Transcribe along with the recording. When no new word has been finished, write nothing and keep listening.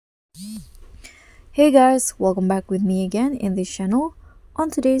Hey guys, welcome back with me again in this channel. On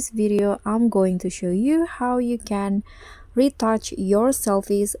today's video, I'm going to show you how you can retouch your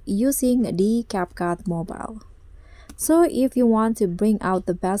selfies using the CapCut mobile. So if you want to bring out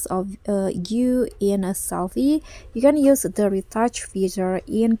the best of you in a selfie, you can use the retouch feature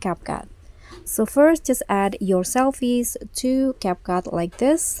in CapCut. So first, just add your selfies to CapCut like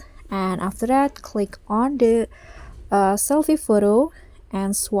this, and after that, click on the selfie photo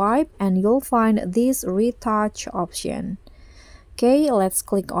and swipe, and you'll find this retouch option. Okay, let's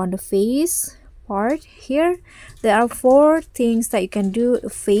click on the face part. Here there are 4 things that you can do: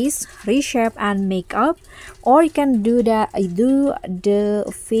 face, reshape, and makeup, or you can do the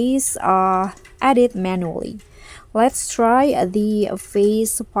face edit manually. Let's try the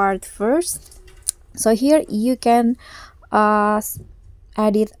face part first. So here you can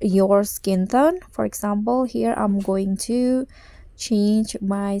edit your skin tone. For example, here I'm going to change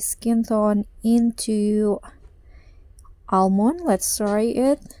my skin tone into almond. Let's try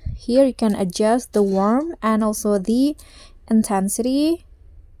it. Here you can adjust the warmth and also the intensity.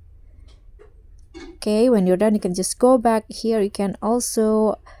 Okay, when you're done, you can just go back. Here you can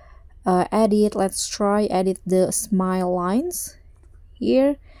also edit. Let's try edit the smile lines.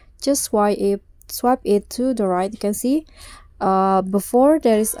 Here, just swipe it to the right. You can see before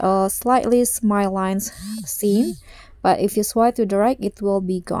there is a slightly smile lines seen, but if you swipe to the right, it will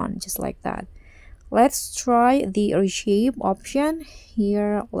be gone, just like that. Let's try the reshape option.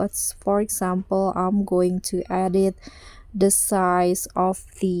 Here, for example, I'm going to edit the size of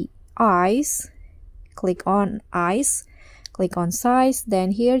the eyes. Click on eyes, click on size,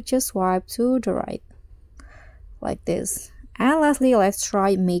 then here just swipe to the right like this. And lastly, let's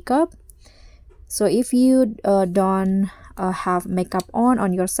try makeup. So if you don't have makeup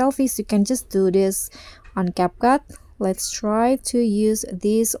on your selfies, you can just do this on CapCut. Let's try to use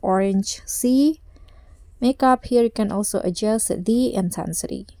this orange C makeup. Here you can also adjust the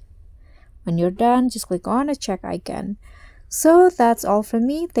intensity. When you're done, just click on the check icon. So that's all from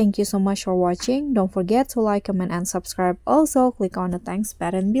me. Thank you so much for watching. Don't forget to like, comment, and subscribe. Also, click on the thanks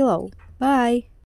button below. Bye!